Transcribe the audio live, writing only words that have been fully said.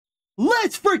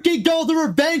Let's freaking go! The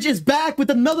revenge is back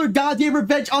with another goddamn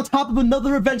revenge on top of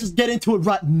another revenge. Let's get into it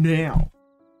right now.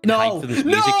 No! For this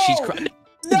music, she's crying.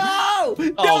 No!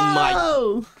 Oh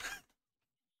no! my!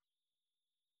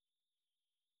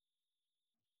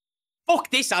 Fuck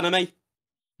this anime!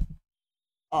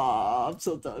 Aw, I'm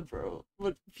so done, bro.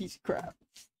 What a piece of crap.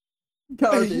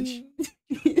 Garbage.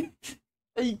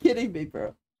 Are you kidding me,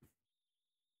 bro?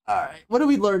 Alright, what did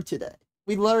we learn today?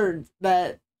 We learned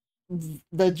that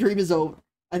the dream is over.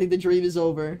 I think the dream is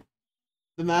over.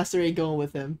 The master ain't going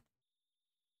with him.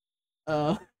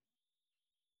 And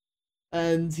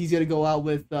he's gonna go out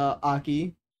with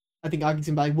Aki. I think Aki's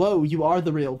gonna be like, whoa, you are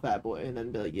the real fat boy. And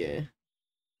then be like, yeah.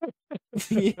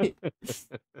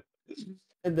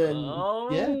 And then,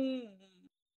 yeah.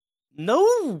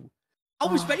 No! I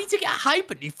was ready to get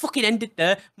hype and you fucking ended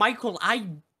there. Michael, I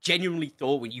genuinely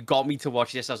thought when you got me to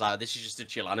watch this, I was like, this is just a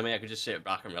chill anime. I could just sit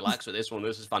back and relax with this one.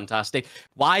 This is fantastic.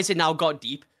 Why has it now got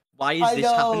deep? Why is this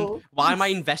happened? Why am I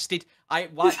invested? I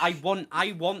want,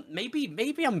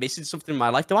 maybe I'm missing something in my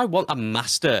life. Do I want a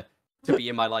master to be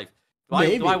in my life?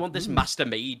 Do I want this master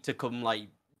maid to come, like,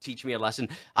 teach me a lesson?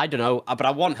 I don't know, but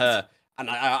I want her. And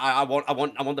I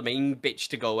want the main bitch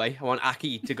to go away. I want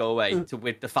Aki to go away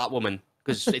with the fat woman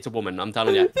because it's a woman. I'm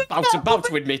telling you, about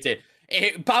to admit it.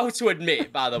 About to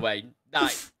admit, by the way,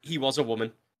 that he was a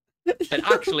woman. And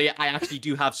actually, I actually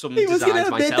do have some designs myself. He was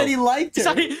gonna admit that he liked her.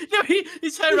 No, he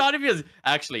turned around and he goes,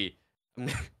 actually,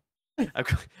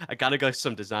 I gotta go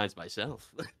some designs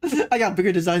myself. I got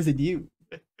bigger designs than you.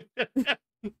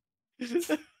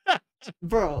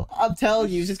 Bro, I'm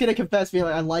telling you, he's just gonna confess me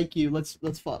like, I like you. Let's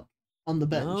fuck. On the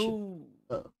bench. No.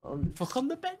 Fuck on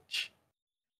the bench.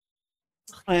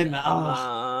 And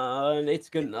it's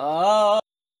good. Oh.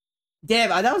 Damn,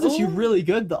 that was actually really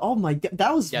good. Oh my god,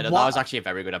 that was that was actually a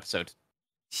very good episode.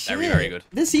 Shit. Very good.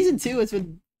 This season 2 has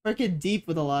been freaking deep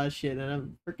with a lot of shit, and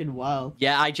I'm freaking wild.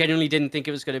 Yeah, I genuinely didn't think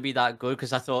it was gonna be that good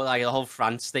because I thought like the whole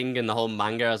France thing and the whole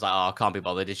manga. I was like, oh, I can't be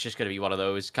bothered. It's just gonna be one of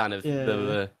those kind of.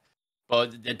 Yeah.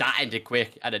 But that ended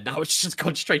quick, and then now it's just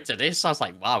gone straight to this. I was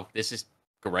like, wow, this is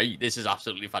great. This is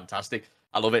absolutely fantastic.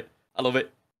 I love it. I love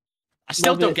it. I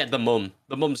still don't get the mum.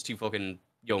 The mum's too fucking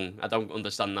young. I don't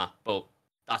understand that, but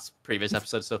that's previous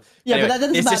episode stuff. Yeah, anyway, but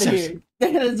that doesn't matter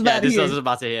here. This doesn't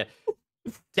matter here.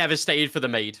 Devastated for the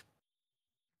maid.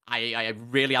 I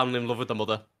really am in love with the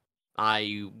mother.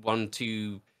 I want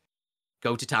to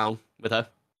go to town with her.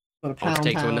 I want to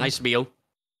take her to a nice meal.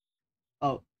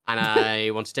 Oh. And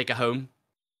I want to take her home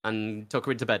and tuck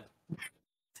her into bed.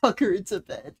 Tuck her into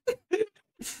bed.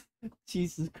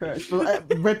 Jesus Christ.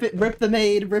 Rip the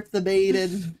maid, and...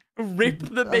 Rip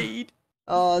the maid.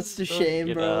 Oh, it's a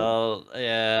shame, bro.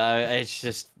 Yeah, it's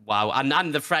just, wow.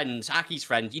 And the friends, Aki's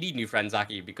friend, you need new friends,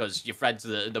 Aki, because your friends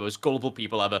are the most gullible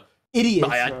people ever. Idiots,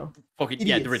 bro. Fucking,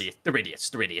 idiots. Yeah,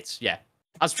 they're idiots, yeah.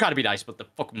 I was trying to be nice, but the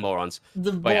fucking morons.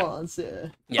 Morons, yeah.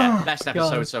 Yeah, best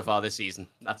episode so far this season.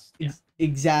 That's, yeah.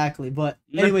 Exactly, but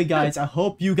anyway, guys, I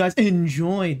hope you guys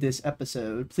enjoyed this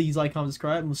episode. Please like, comment,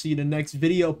 subscribe, and we'll see you in the next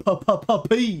video.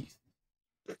 Peace.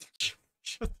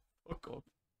 Shut the fuck up.